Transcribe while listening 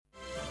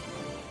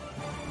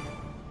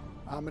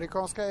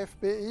Amerikanska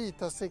FBI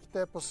tar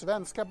sikte på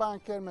svenska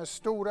banker med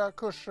stora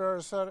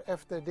kursrörelser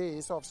efter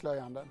DIs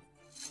avslöjanden.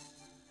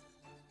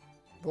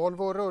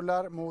 Volvo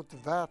rullar mot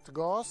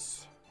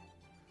vätgas.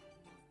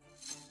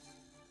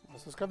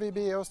 Och så ska vi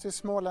bege oss till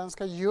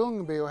småländska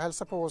Ljungby och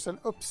hälsa på oss en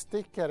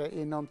uppstickare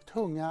inom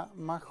tunga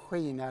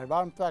maskiner.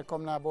 Varmt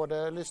välkomna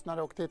både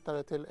lyssnare och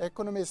tittare till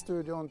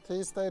Ekonomistudion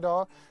tisdag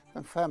idag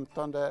den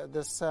 15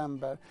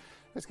 december.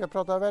 Vi ska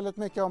prata väldigt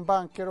mycket om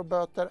banker och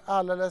böter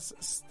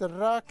alldeles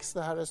strax.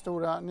 Det här är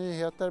stora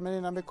nyheter, men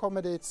innan vi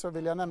kommer dit så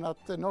vill jag nämna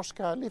att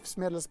norska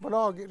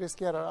livsmedelsbolag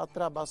riskerar att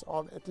drabbas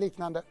av ett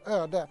liknande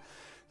öde.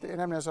 Det är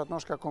nämligen så att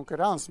norska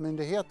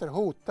konkurrensmyndigheter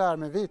hotar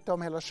med vite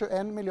om hela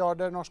 21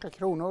 miljarder norska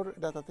kronor.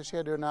 Detta till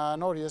kedjorna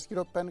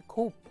Norgesgruppen,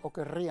 Coop och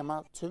Rema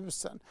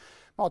 1000.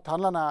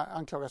 Mathandlarna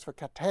anklagas för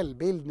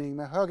kartellbildning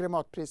med högre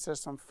matpriser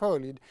som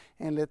följd.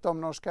 Enligt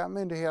de norska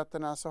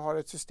myndigheterna så har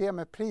ett system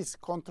med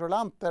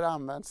priskontrollanter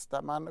använts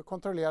där man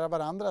kontrollerar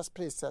varandras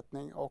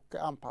prissättning och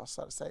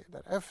anpassar sig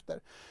därefter.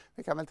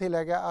 Vi kan väl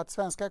tillägga att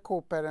svenska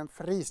Coop är en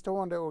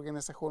fristående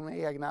organisation med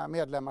egna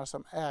medlemmar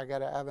som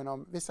ägare, även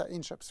om vissa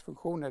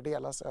inköpsfunktioner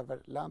delas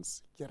över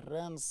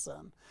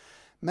landsgränsen.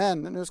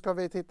 Men nu ska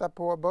vi titta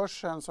på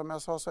börsen. Som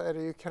jag sa så är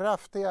det ju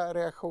kraftiga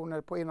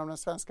reaktioner på inom den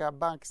svenska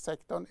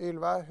banksektorn.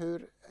 Ylva,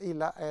 hur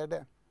illa är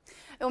det?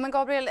 Jo, men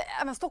Gabriel,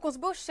 även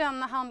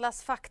Stockholmsbörsen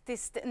handlas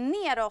faktiskt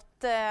neråt.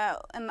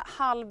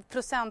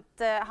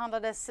 0,5%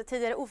 handlades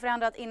tidigare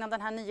oförändrat innan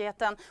den här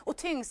nyheten och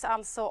tyngs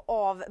alltså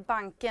av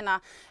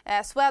bankerna.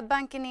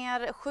 Swedbank är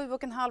ner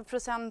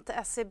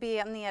 7,5%, SEB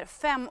ner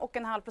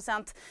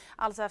 5,5%.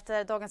 Alltså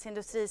efter Dagens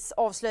Industris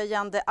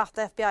avslöjande att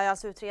FBI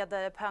alltså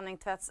utreder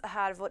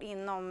penningtvättshärvor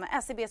inom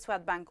SEB,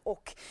 Swedbank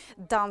och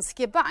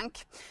Danske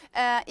Bank.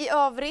 I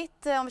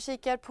övrigt, om vi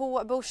kikar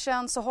på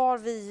börsen så har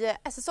vi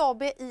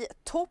SSAB i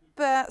topp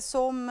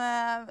som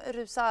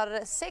rusar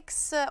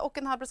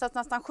 6,5%,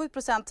 nästan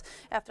 7%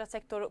 efter att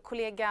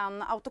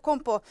sektorkollegan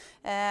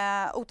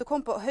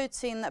Outokumpu höjt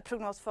sin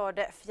prognos för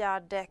det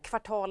fjärde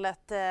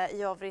kvartalet.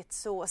 I övrigt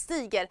så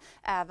stiger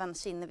även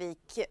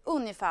Kinnevik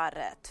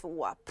ungefär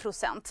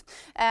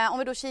 2%. Om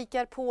vi då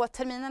kikar på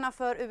terminerna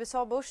för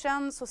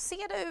USA-börsen så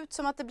ser det ut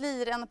som att det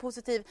blir en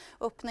positiv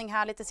öppning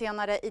här lite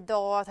senare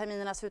idag.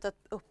 Terminerna ser ut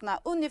att öppna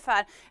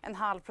ungefär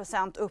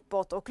 0,5%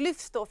 uppåt och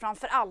lyfts då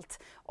framför allt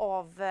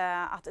av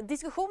att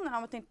diskussionen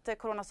om ett nytt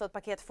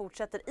coronastödpaket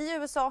fortsätter i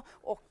USA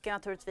och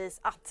naturligtvis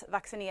att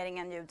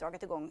vaccineringen ju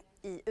dragit igång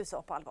i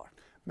USA på allvar.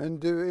 Men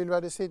du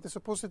Ylva, det ser inte så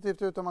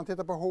positivt ut om man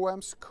tittar på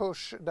H&M's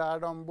kurs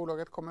där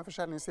bolaget kom med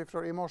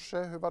försäljningssiffror i morse.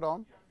 Hur var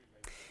de?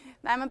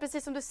 Nej, men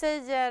precis som du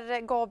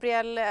säger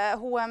Gabriel,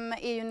 H&M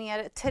är ju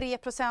ner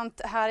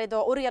 3% här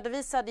idag och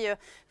redovisade ju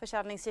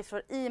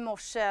försäljningssiffror i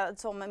morse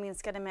som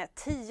minskade med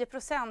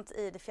 10%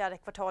 i det fjärde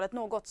kvartalet.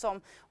 Något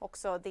som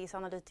också DIs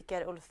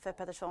analytiker Ulf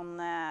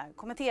Pettersson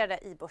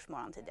kommenterade i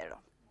Börsmorgon tidigare idag.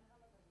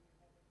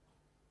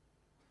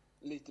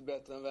 Lite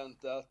bättre än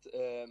väntat,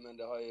 men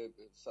det har ju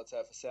så att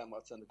säga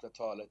försämrats under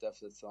kvartalet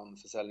eftersom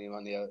försäljningen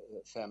var ner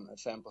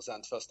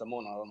 5% första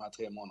månaden, de här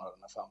 3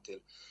 månaderna fram till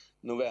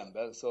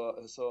november.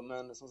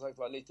 Men som sagt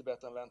var lite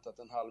bättre än väntat,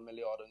 0,5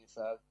 miljard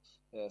ungefär.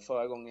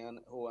 Förra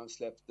gången H&M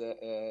släppte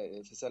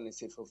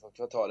försäljningssiffror för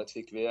kvartalet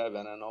fick vi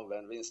även en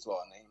omvänd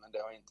vinstvarning, men det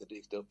har inte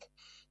dykt upp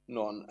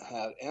någon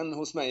här än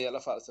hos mig i alla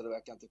fall, så det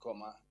verkar inte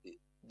komma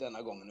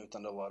denna gången,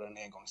 utan då var det en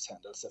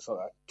engångshändelse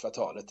förra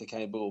kvartalet. Det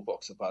kan ju bero på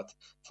också på att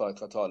förra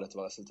kvartalet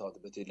var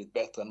resultatet betydligt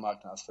bättre än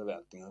marknadens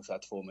förväntningar, ungefär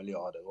 2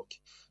 miljarder, och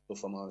då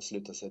får man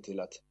sluta sig till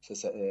att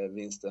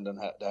vinsten det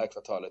här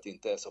kvartalet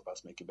inte är så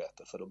pass mycket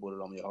bättre, för då borde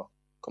de ju ha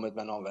kommit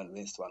med en omvänd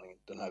vinstvarning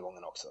den här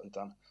gången också.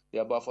 Utan vi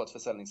har bara fått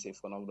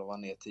försäljningssiffrorna och de var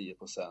ner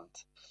 10%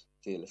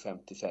 till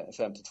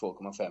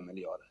 52,5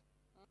 miljarder.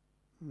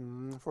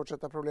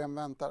 Fortsatta problem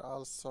väntar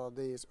alltså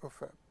DIs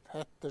Uffe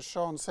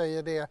Pettersson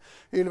säger det.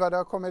 Ylva, det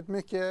har kommit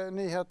mycket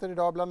nyheter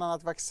idag, bland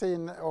annat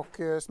vaccin och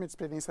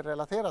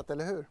smittspridningsrelaterat,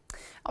 eller hur?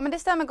 Ja, men det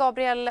stämmer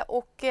Gabriel,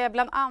 och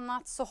bland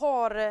annat så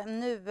har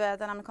nu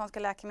den amerikanska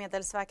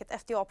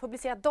läkemedelsverket FDA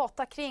publicerat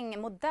data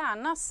kring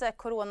Modernas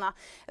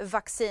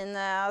coronavaccin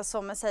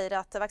som säger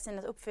att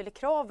vaccinet uppfyller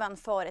kraven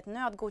för ett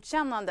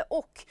nödgodkännande,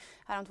 och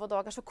här om 2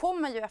 dagar så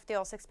kommer ju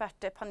FDAs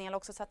expertpanel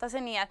också sätta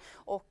sig ner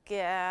och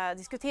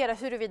diskutera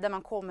huruvida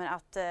man kommer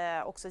att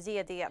också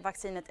ge det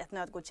vaccinet ett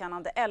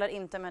nödgodkännande eller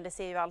inte, men det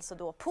ser ju alltså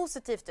då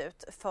positivt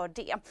ut för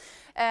det.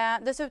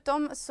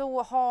 Dessutom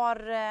så har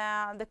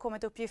det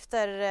kommit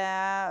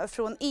uppgifter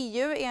från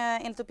EU.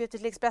 Enligt uppgifter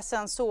till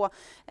Expressen så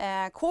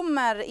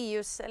kommer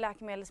EUs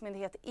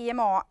läkemedelsmyndighet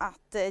EMA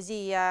att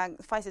ge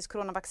Pfizers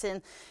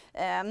coronavaccin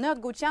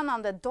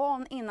nödgodkännande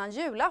dagen innan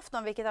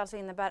julafton, vilket alltså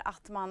innebär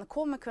att man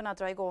kommer kunna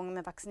dra igång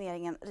med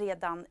vaccineringen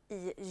redan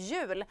i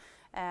jul.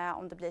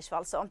 Om det blir så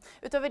alltså.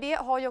 Utöver det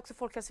har ju också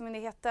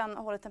Folkhälsomyndigheten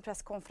hållit en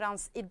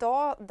presskonferens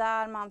idag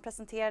där man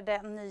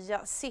presenterade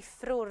nya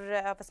siffror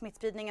över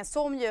smittspridningen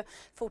som ju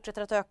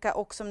fortsätter att öka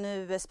och som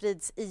nu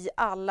sprids i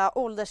alla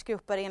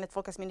åldersgrupper. Enligt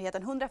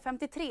Folkhälsomyndigheten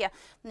 153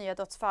 nya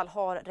dödsfall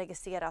har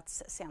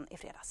registrerats sedan i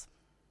fredags.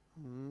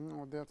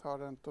 Och det tar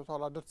den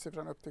totala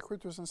dödssiffran upp till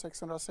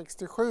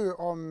 7667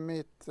 om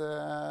mitt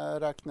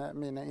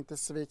räkneminne inte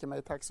sviker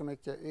mig. Tack så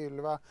mycket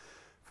Ylva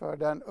för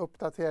den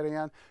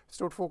uppdateringen.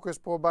 Stort fokus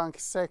på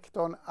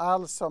banksektorn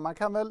alltså. Man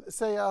kan väl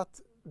säga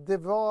att det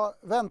var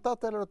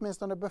väntat eller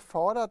åtminstone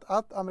befarat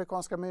att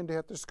amerikanska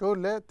myndigheter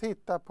skulle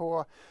titta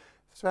på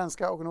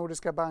svenska och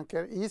nordiska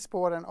banker i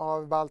spåren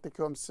av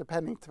Baltikums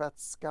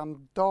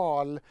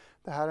penningtvättsskandal.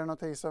 Det här är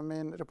något som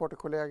min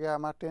reporterkollega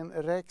Martin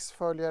Rex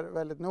följer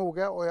väldigt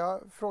noga och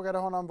jag frågade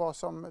honom vad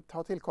som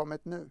har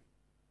tillkommit nu.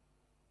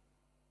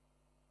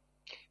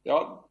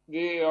 Ja,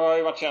 det har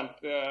ju varit känt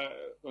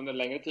under en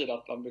längre tid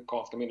att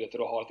amerikanska myndigheter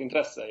då har ett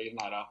intresse i den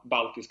här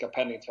baltiska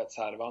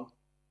penningtvättshärvan.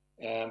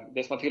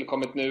 Det som har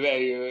tillkommit nu är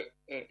ju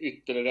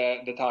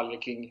ytterligare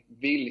detaljer kring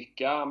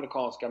vilka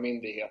amerikanska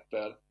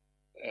myndigheter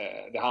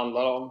det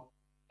handlar om,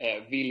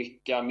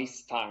 vilka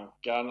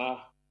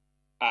misstankarna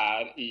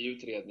är i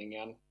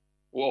utredningen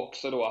och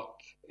också då att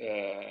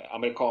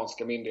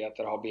amerikanska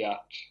myndigheter har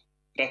begärt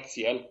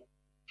rättshjälp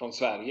från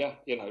Sverige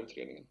i den här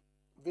utredningen.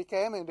 Vilka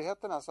är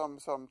myndigheterna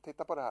som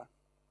tittar på det här?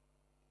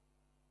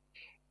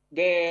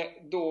 Det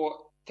är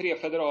då 3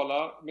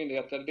 federala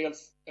myndigheter,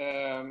 dels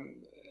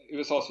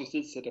USAs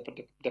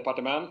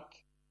justitiedepartement,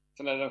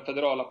 sen är det den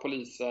federala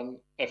polisen,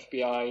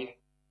 FBI,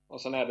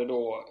 och sen är det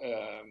då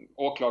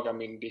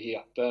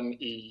åklagarmyndigheten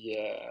i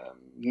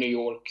New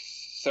Yorks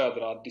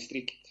södra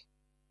distrikt.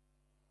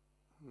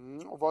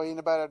 Och vad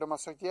innebär det? De har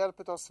sökt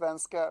hjälp av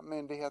svenska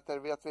myndigheter.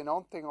 Vet vi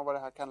någonting om vad det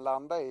här kan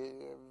landa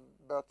i?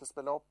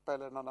 Bötesbelopp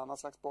eller någon annan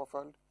slags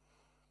påföljd?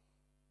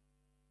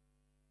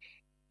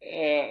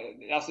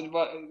 Alltså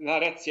den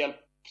här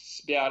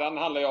rättshjälpsbegäran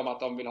handlar ju om att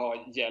de vill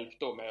ha hjälp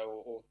då med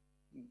att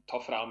ta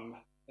fram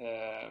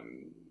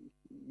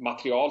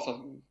material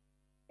som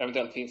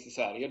eventuellt finns i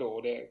Sverige då,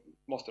 och det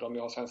måste de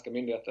ju ha svenska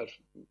myndigheters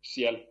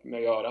hjälp med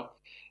att göra.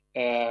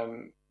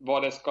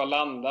 Vad det ska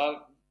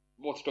landa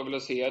återstår väl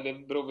att se. Det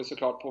beror väl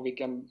såklart på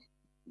vilken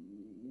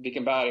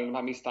bäring de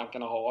här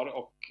misstankarna har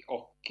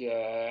och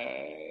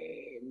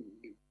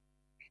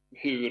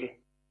hur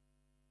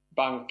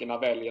bankerna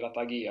väljer att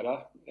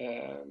agera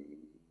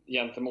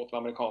gentemot de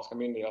amerikanska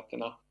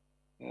myndigheterna.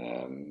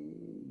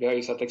 Vi har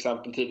ju sett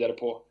exempel tidigare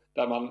på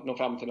där man når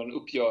fram till en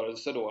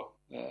uppgörelse då.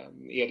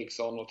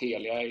 Ericsson och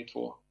Telia är ju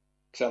 2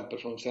 exempel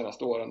från de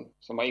senaste åren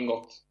som har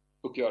ingått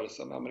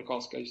uppgörelser med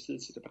amerikanska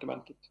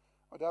justitiedepartementet.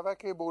 Och där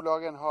verkar ju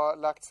bolagen ha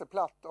lagt sig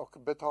platt och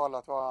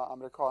betalat vad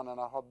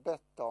amerikanerna har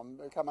bett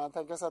om. Kan man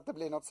tänka sig att det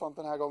blir något sånt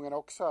den här gången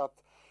också,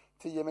 att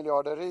 10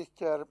 miljarder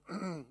ryker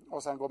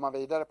och sen går man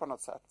vidare på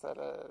något sätt?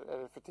 Eller är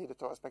det för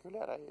tidigt att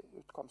spekulera i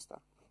utkomsten?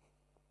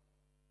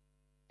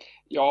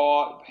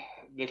 Ja,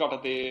 det är klart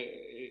att det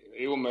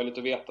är omöjligt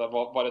att veta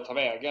vad det tar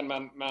vägen,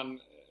 men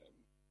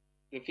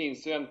det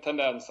finns ju en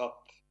tendens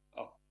att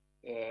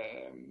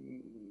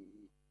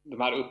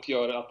de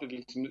här att det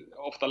liksom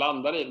ofta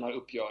landar i de här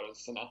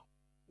uppgörelserna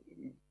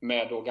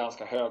med då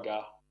ganska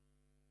höga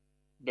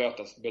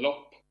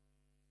bötesbelopp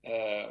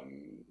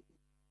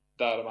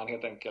där man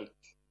helt enkelt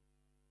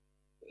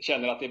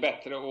känner att det är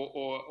bättre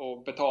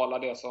att betala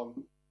det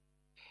som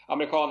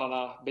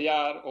amerikanerna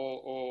begär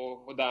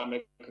och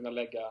därmed kunna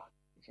lägga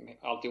liksom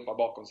alltihopa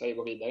bakom sig och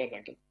gå vidare helt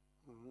enkelt.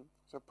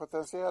 Så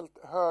potentiellt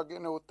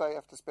hög nota i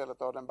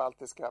efterspelet av den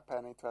baltiska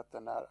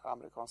penningtvätten när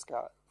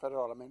amerikanska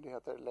federala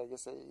myndigheter lägger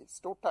sig i.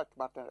 Stort tack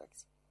Martin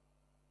Rex.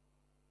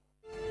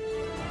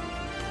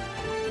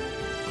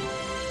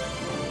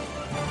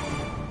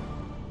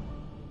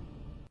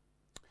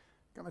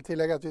 Kan man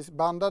tillägga att vi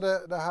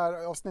bandade det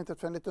här avsnittet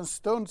för en liten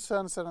stund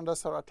sedan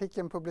dess har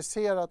artikeln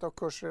publicerat och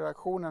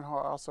kursreaktionen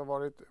har alltså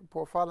varit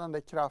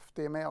påfallande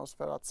kraftig. Med oss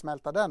för att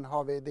smälta den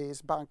har vi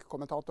DIs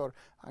bankkommentator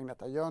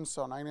Agneta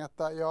Jönsson.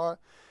 Agneta, jag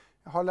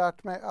har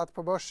lärt mig att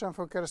på börsen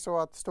funkar det så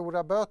att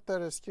stora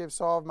böter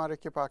skrivs av, man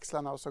rycker på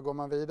axlarna och så går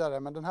man vidare.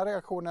 Men den här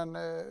reaktionen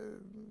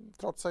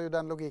trotsar ju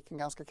den logiken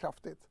ganska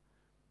kraftigt.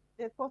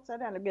 Det trotsar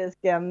den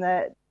logiken.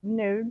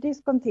 Nu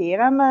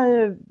diskonterar man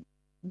ju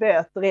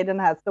böter i den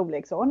här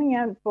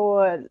storleksordningen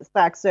på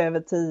strax över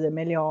 10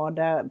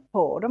 miljarder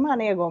på de här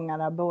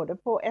nedgångarna, både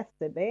på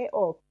SEB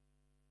och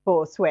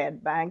på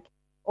Swedbank.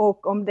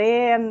 Och om det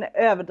är en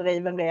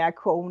överdriven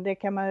reaktion, det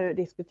kan man ju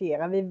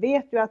diskutera. Vi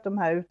vet ju att de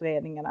här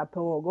utredningarna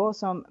pågår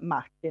som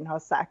Martin har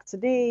sagt, så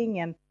det är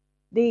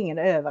ingen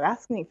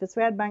överraskning. För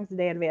Swedbanks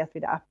del vet vi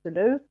det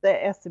absolut.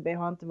 SEB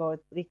har inte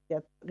varit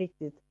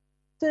riktigt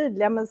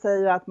tydliga, men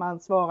säger att man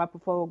svarar på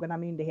frågorna,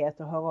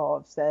 myndigheter hör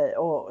av sig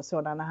och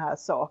sådana här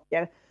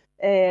saker.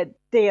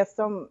 Det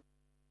som,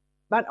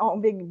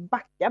 om vi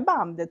backar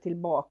bandet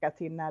tillbaka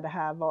till när det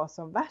här var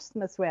som värst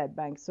med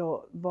Swedbank,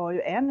 så var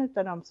ju en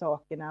av de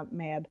sakerna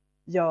med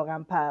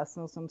Göran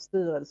Persson som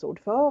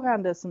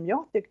styrelseordförande som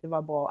jag tyckte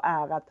var bra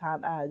är att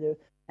han är ju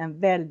en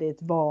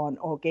väldigt van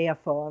och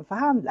erfaren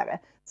förhandlare.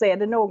 Så är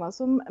det någon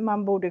som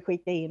man borde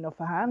skicka in och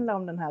förhandla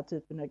om den här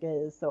typen av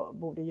grejer, så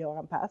borde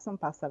Göran Persson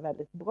passa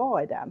väldigt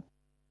bra i den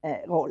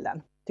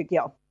rollen, tycker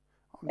jag.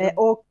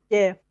 Och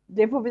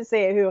det får vi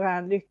se hur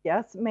han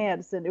lyckas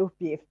med sin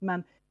uppgift.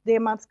 Men det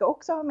man ska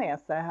också ha med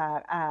sig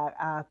här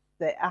är att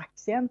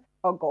aktien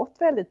har gått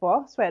väldigt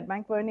bra.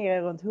 Swedbank var ju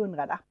nere runt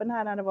 100-lappen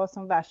här när det var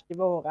som värst i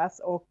våras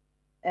och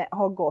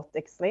har gått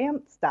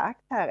extremt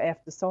starkt här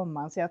efter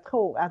sommaren. Så jag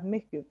tror att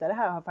mycket av det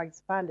här har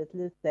faktiskt fallit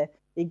lite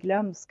i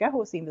glömska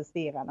hos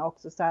investerarna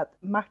också. Så att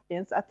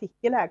Martins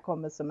artikel här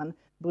kommer som en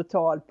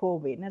brutal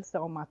påminnelse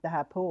om att det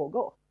här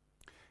pågår.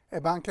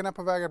 Är bankerna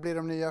på väg att bli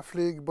de nya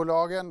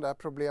flygbolagen där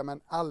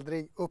problemen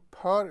aldrig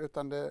upphör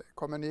utan det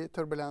kommer ny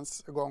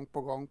turbulens gång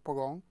på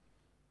gång?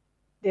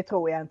 Det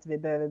tror jag inte vi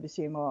behöver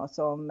bekymra oss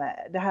om.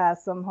 Det här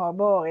som har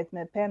varit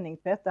med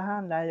penningtvätt, det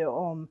handlar ju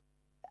om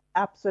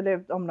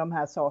absolut om de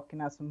här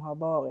sakerna som har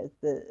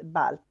varit i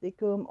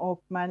Baltikum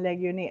och man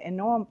lägger ju ner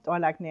enormt och har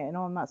lagt ner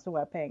enorma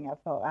stora pengar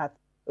för att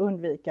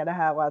undvika det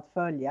här och att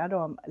följa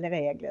de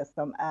regler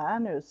som är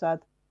nu. Så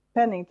att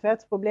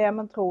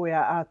penningtvättsproblemen tror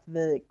jag att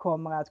vi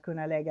kommer att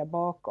kunna lägga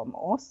bakom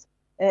oss.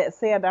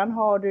 Sedan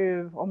har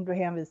du, om du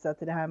hänvisar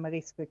till det här med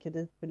risk för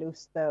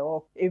kreditförluster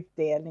och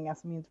utdelningar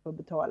som inte får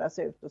betalas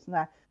ut och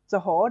sådär, så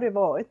har det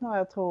varit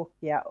några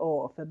tråkiga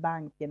år för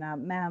bankerna,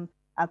 men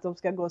att de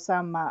ska gå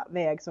samma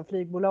väg som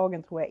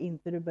flygbolagen tror jag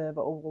inte du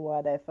behöver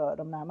oroa dig för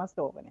de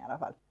närmaste åren i alla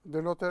fall.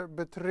 Det låter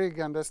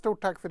betryggande.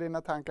 Stort tack för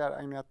dina tankar,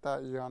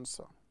 Agneta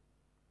Jönsson.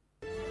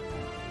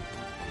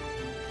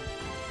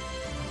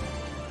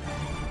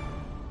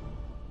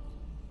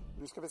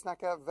 Nu ska vi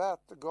snacka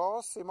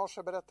vätgas. I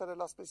morse berättade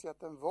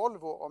lastbilsjätten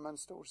Volvo om en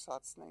stor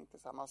satsning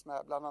tillsammans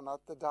med bland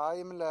annat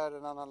Daimler,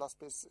 en annan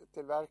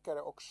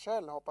lastbilstillverkare och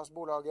Shell hoppas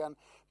bolagen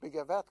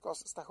bygga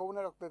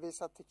vätgasstationer och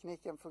bevisa att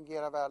tekniken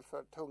fungerar väl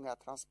för tunga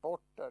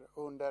transporter.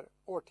 Under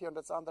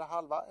årtiondets andra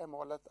halva är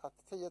målet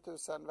att 10 000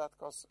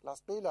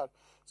 vätgaslastbilar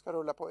ska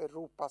rulla på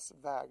Europas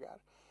vägar.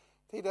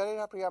 Tidigare i det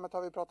här programmet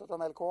har vi pratat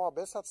om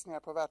LKABs satsningar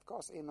på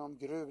vätgas inom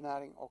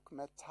gruvnäring och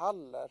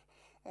metaller.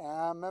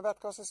 Men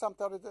vätgas är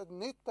samtidigt ett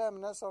nytt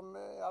ämne som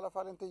i alla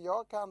fall inte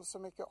jag kan så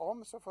mycket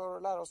om. Så för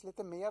att lära oss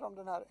lite mer om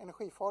den här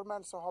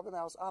energiformen så har vi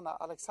med oss Anna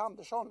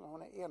Alexandersson.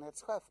 Hon är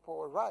enhetschef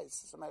på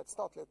RISE som är ett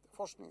statligt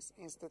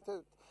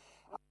forskningsinstitut.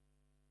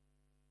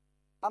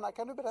 Anna,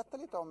 kan du berätta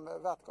lite om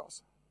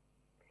vätgas?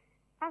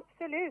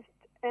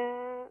 Absolut.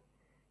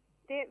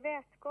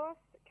 Vätgas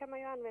kan man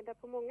ju använda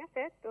på många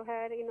sätt och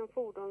här inom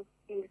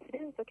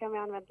fordonsindustrin så kan vi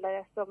använda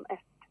det som ett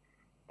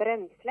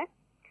bränsle.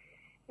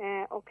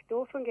 Och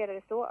då fungerar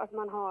det så att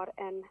man har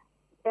en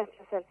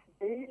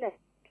bränslecellsbil, ett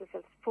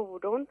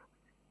bränslecellsfordon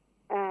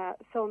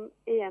som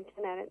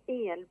egentligen är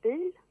en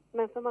elbil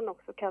men som man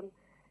också kan,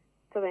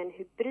 som en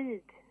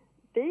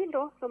hybridbil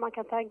då, som man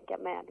kan tanka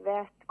med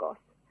vätgas.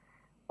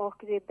 Och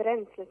det är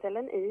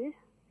bränslecellen i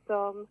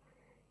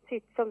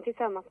som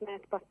tillsammans med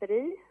ett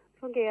batteri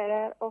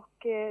fungerar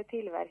och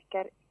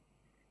tillverkar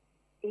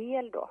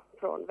el då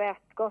från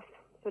vätgas.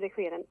 Så det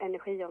sker en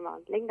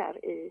energiomvandling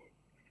där i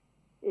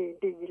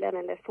bilen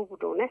eller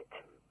fordonet.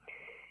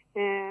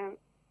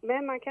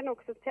 Men man kan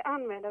också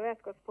använda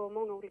vätgas på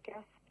många olika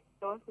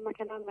sätt. Man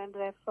kan använda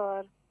det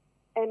för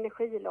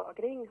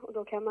energilagring och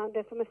då kan man,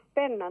 det som är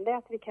spännande är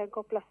att vi kan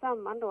koppla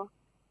samman då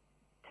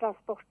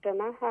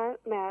transporterna här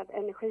med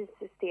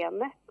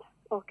energisystemet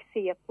och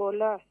se på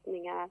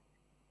lösningar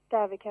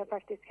där vi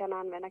faktiskt kan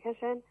använda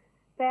kanske en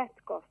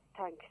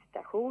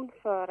vätgastankstation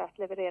för att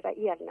leverera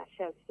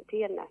elnätstjänster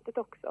till elnätet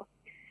också.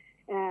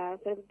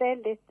 Så det är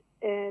väldigt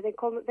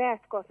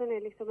vätgasen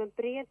är liksom en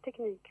bred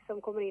teknik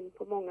som kommer in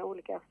på många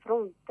olika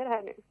fronter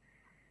här nu.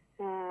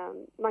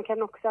 Man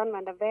kan också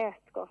använda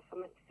vätgas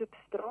som ett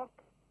substrat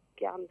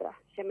och andra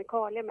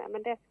kemikalier med,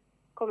 men det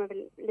kommer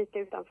väl lite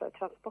utanför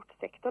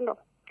transportsektorn då.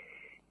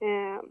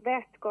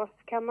 Vätgas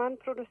kan man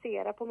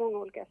producera på många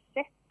olika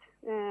sätt.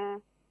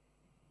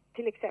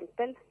 Till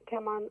exempel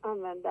kan man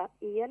använda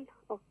el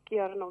och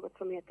göra något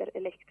som heter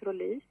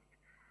elektrolys.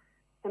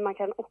 Men man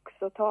kan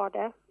också ta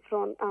det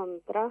från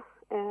andra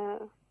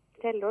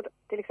källor,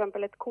 till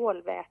exempel ett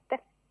kolväte.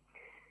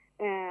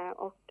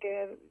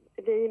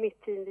 Vi i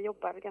mitt team vi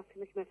jobbar ganska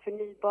mycket med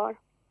förnybar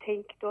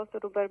tänk då, så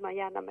då börjar man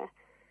gärna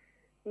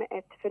med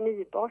ett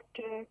förnybart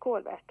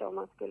kolväte om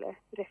man skulle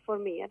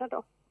reformera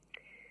då.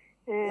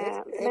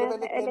 Är det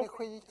väldigt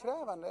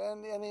energikrävande?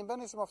 En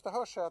invändning som ofta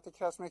hörs är att det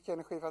krävs mycket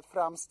energi för att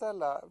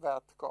framställa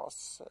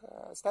vätgas.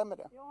 Stämmer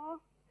det? Ja,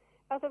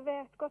 alltså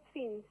vätgas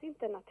finns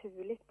inte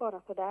naturligt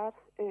bara sådär,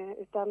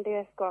 utan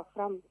det ska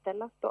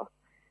framställas då.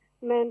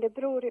 Men det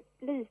beror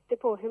lite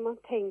på hur man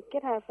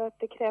tänker här, för att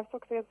det krävs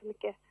också ganska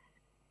mycket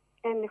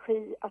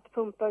energi att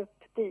pumpa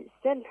upp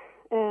diesel.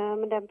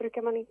 Men den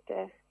brukar man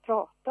inte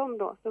prata om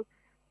då. Så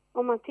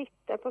om man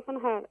tittar på sådana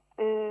här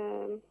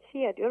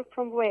kedjor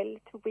från well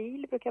to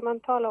wheel brukar man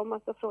tala om,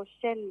 alltså från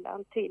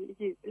källan till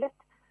hjulet.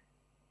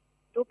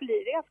 Då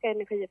blir det ganska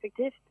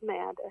energieffektivt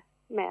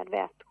med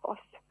vätgas.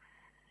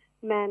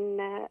 Men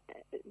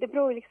det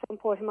beror liksom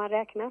på hur man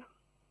räknar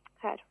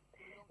här.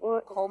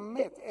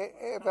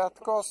 Är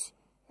vätgas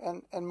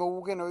en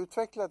mogen och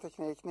utvecklad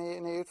teknik? Ni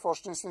är ju ett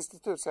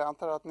forskningsinstitut så jag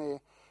antar att ni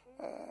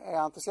är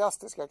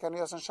entusiastiska. Kan du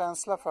ge oss en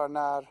känsla för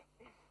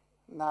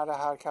när det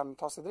här kan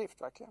tas i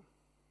drift verkligen?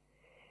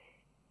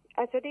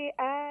 Alltså det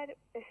är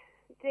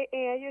det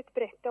är ju ett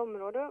brett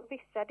område.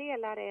 Vissa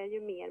delar är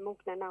ju mer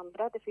mogna än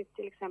andra. Det finns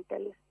till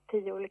exempel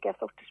 10 olika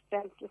sorters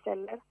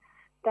bränsleceller.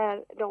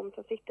 Där de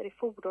som sitter i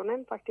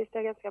fordonen faktiskt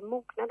är ganska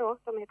mogna då,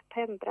 som heter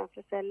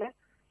PEM-bränsleceller.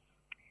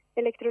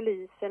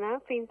 Elektrolyserna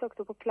finns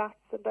också på plats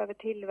och behöver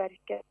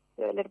tillverkas,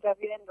 eller det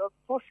behöver ju ändå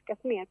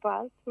forskas mer på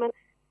allt.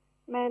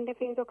 Men det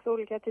finns också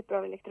olika typer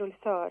av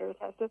elektrolysörer och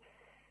så här.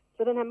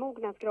 Så den här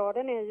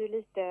mognadsgraden är ju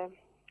lite,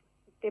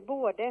 det är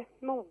både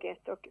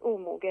moget och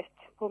omoget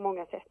på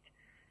många sätt.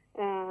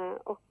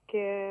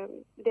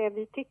 Det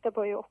vi tittar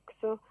på är ju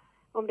också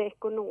om det är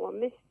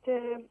ekonomiskt,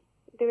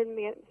 det är väl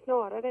mer,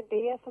 snarare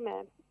det som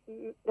är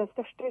den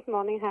största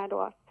utmaningen här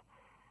då,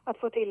 att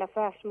få till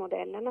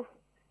affärsmodellerna.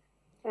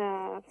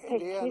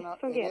 Tekniskt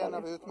fungerar det. Är en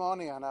av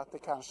utmaningarna att det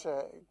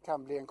kanske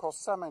kan bli en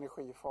kostsam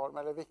energiform?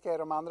 Eller vilka är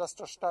de andra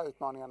största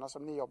utmaningarna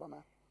som ni jobbar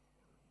med?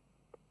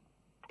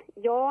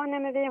 Ja, nej,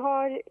 men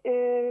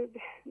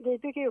vi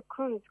bygger upp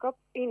kunskap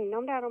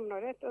inom det här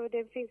området och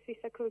det finns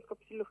vissa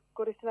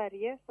kunskapsluckor i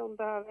Sverige som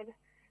behöver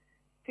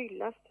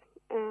fyllas.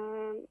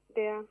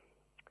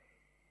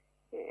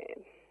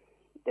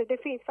 Det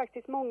finns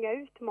faktiskt många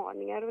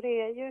utmaningar och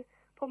det är ju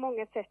på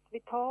många sätt vi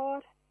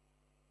tar,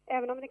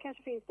 även om det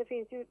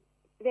finns ju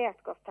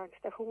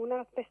vätgastankstationer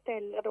att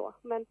beställa då,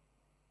 men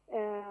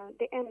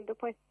det är ändå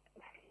på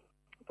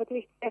ett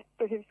nytt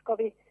sätt. Och hur ska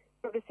vi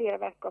producera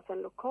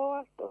vätgasen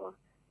lokalt och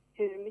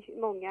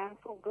hur många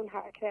fordon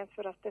här krävs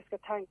för att det ska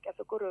tankas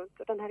och gå runt.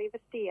 Och den här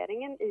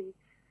investeringen i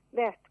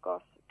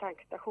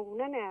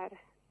vätgastankstationen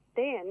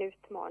det är en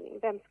utmaning.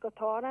 Vem ska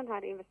ta den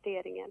här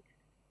investeringen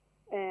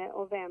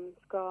och vem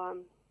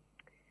ska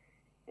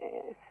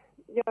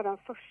göra den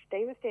första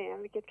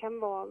investeringen, vilket kan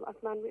vara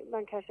att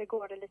man kanske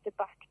går lite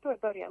back då i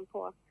början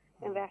på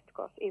en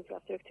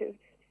vätgasinfrastruktur.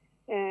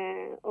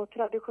 Och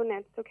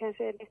traditionellt så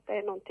kanske detta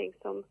är någonting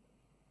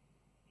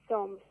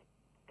som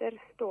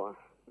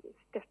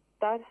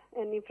stöttar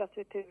en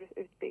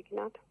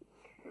infrastrukturutbyggnad.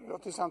 Det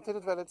låter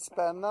samtidigt väldigt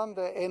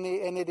spännande.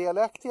 Är ni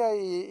delaktiga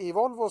i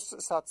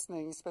Volvos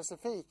satsning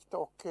specifikt?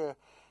 Och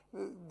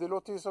det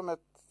låter ju som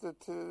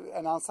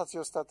en ansats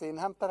just att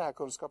inhämta det här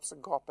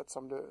kunskapsgapet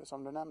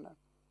som du nämner.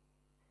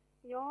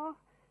 Ja,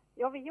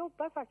 vi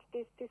jobbar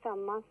faktiskt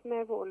tillsammans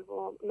med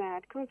Volvo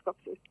med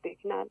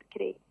kunskapsutbyggnad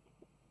kring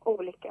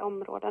olika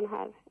områden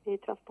här i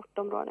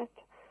transportområdet.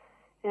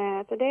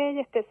 Så det är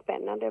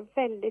jättespännande och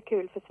väldigt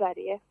kul för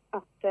Sverige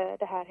att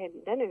det här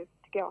händer nu,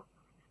 tycker jag.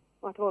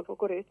 Och att Volvo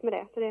går ut med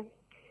det. Så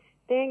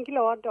det är en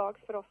glad dag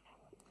för oss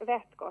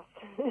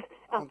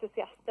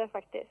vätgasentusiaster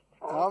faktiskt.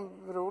 Ja,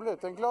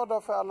 roligt. En glad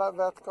dag för alla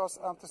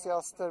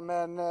vätgasentusiaster,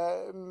 men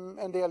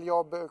en del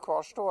jobb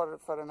kvarstår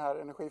för den här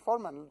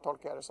energiformen,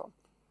 tolkar jag det som.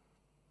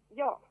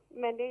 Ja,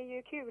 men det är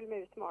ju kul med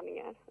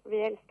utmaningar.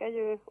 Vi älskar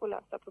ju att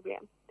lösa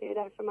problem. Det är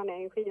därför man är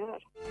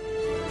ingenjör.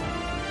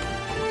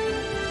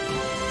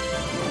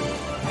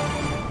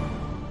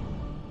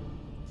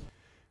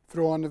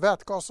 Från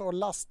vätgas och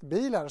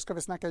lastbilar ska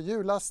vi snacka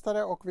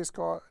hjullastare och vi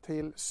ska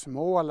till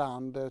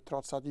Småland.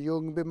 Trots att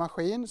Ljungby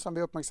Maskin, som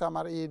vi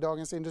uppmärksammar i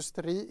Dagens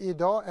Industri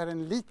idag, är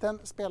en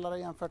liten spelare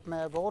jämfört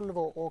med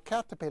Volvo och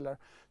Caterpillar,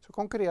 så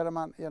konkurrerar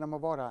man genom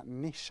att vara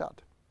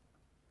nischad.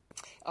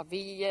 Ja,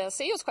 vi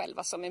ser oss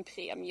själva som en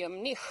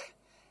premiumnisch.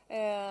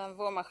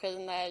 Vår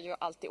maskin är ju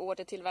alltid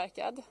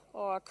ordertillverkad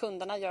och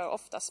kunderna gör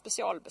ofta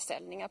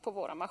specialbeställningar på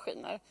våra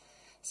maskiner.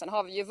 Sen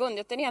har vi ju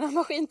vunnit den ena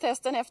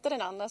maskintesten efter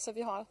den andra,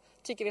 så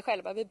tycker vi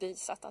själva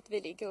bevisat att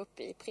vi ligger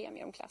uppe i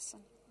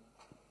premiumklassen.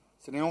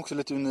 Sen är ni också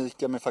lite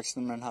unika med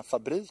den här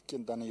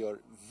fabriken där ni gör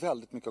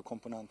väldigt mycket av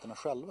komponenterna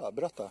själva.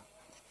 Berätta.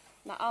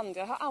 När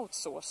andra har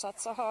outsourcat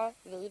så har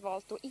vi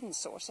valt att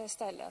insourca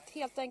istället.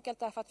 Helt enkelt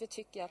därför att vi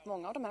tycker att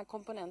många av de här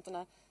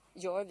komponenterna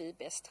gör vi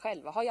bäst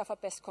själva. Har jag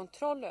fått bäst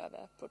kontroll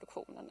över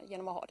produktionen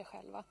genom att ha det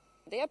själva.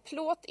 Det är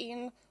plåt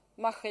in,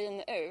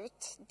 maskin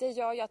ut. Det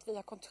gör ju att vi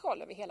har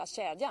kontroll över hela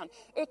kedjan.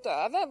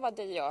 Utöver vad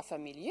det gör för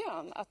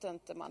miljön. Att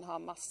inte man har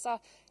massa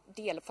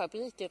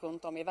delfabriker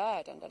runt om i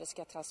världen där det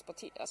ska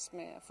transporteras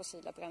med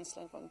fossila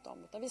bränslen runt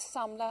om. Utan vi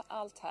samlar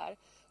allt här.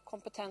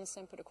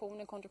 Kompetensen,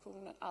 produktionen,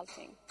 konstruktionen,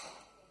 allting.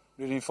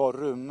 Det är din far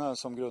Rune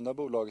som grundade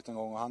bolaget en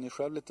gång och han är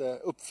själv lite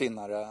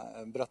uppfinnare.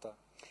 Berätta.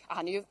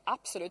 Han är ju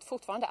absolut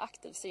fortfarande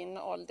aktiv sin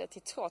ålder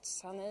till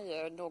trots. Han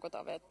är ju något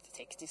av ett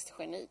tekniskt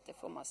geni, det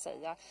får man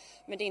säga.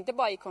 Men det är inte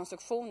bara i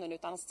konstruktionen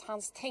utan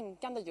hans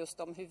tänkande just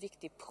om hur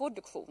viktig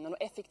produktionen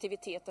och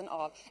effektiviteten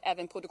av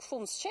även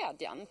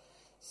produktionskedjan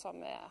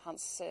som är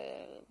hans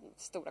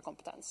stora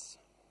kompetens.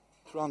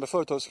 Tror du andra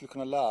företag skulle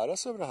kunna lära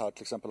sig av det här,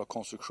 till exempel av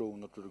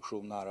konstruktion och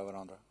produktion nära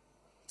varandra?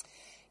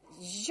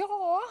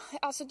 Ja,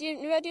 alltså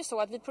nu är det ju så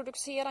att vi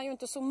producerar ju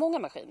inte så många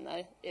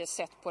maskiner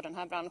sett på den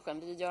här branschen.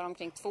 Vi gör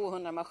omkring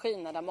 200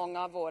 maskiner där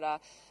många av våra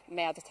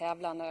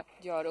medtävlande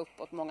gör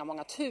uppåt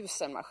många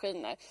tusen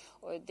maskiner.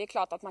 Och det är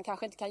klart att man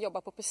kanske inte kan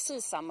jobba på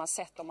precis samma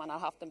sätt om man har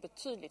haft en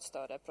betydligt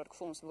större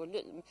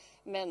produktionsvolym.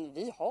 Men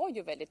vi har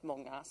ju väldigt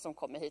många som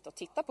kommer hit och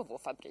tittar på vår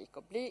fabrik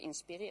och blir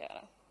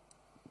inspirerade.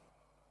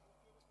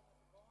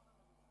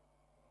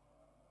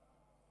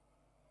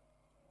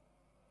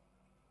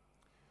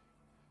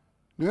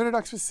 Nu är det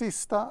dags för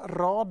sista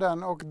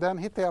raden och den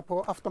hittar jag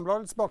på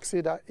Aftonbladets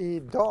baksida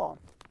idag.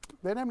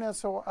 Det är nämligen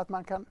så att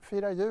man kan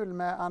fira jul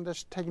med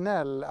Anders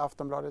Tegnell.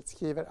 Aftonbladet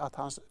skriver att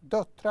hans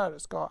döttrar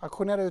ska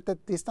auktionera ut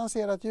ett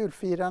distanserat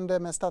julfirande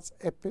med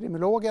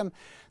statsepidemiologen.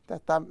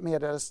 Detta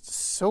medelst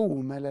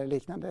Zoom eller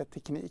liknande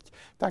teknik.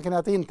 Tanken är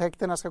att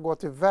intäkterna ska gå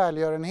till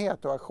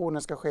välgörenhet och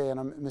auktionen ska ske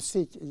genom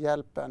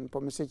Musikhjälpen.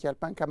 På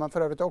Musikhjälpen kan man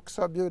för övrigt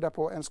också bjuda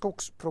på en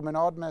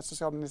skogspromenad med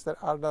socialminister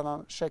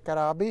Ardalan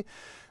Shekarabi.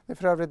 Det är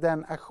för övrigt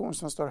den auktion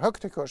som står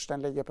högt i kurs.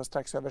 Den ligger på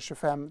strax över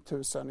 25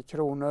 000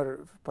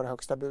 kronor på det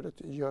högsta budet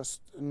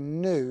just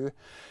nu.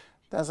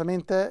 Den som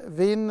inte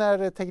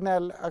vinner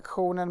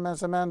Tegnell-aktionen men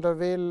som ändå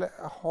vill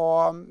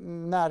ha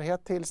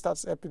närhet till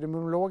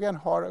statsepidemiologen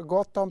har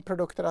gott om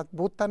produkter att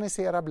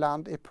botanisera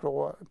bland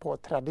på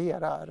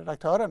Tradera.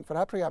 Redaktören för det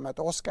här programmet,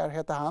 Oskar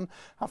heter han.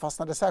 Han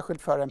fastnade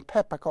särskilt för en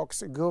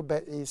pepparkaksgubbe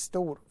i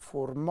stor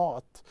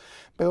format.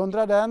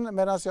 Beundra den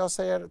medan jag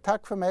säger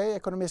tack för mig.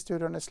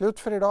 Ekonomistudion är slut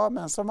för idag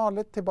men som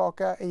vanligt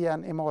tillbaka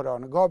igen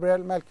imorgon.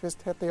 Gabriel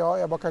Mellqvist heter jag.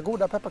 Jag bakar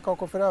goda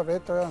pepparkakor för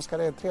övrigt och jag önskar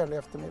dig en trevlig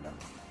eftermiddag.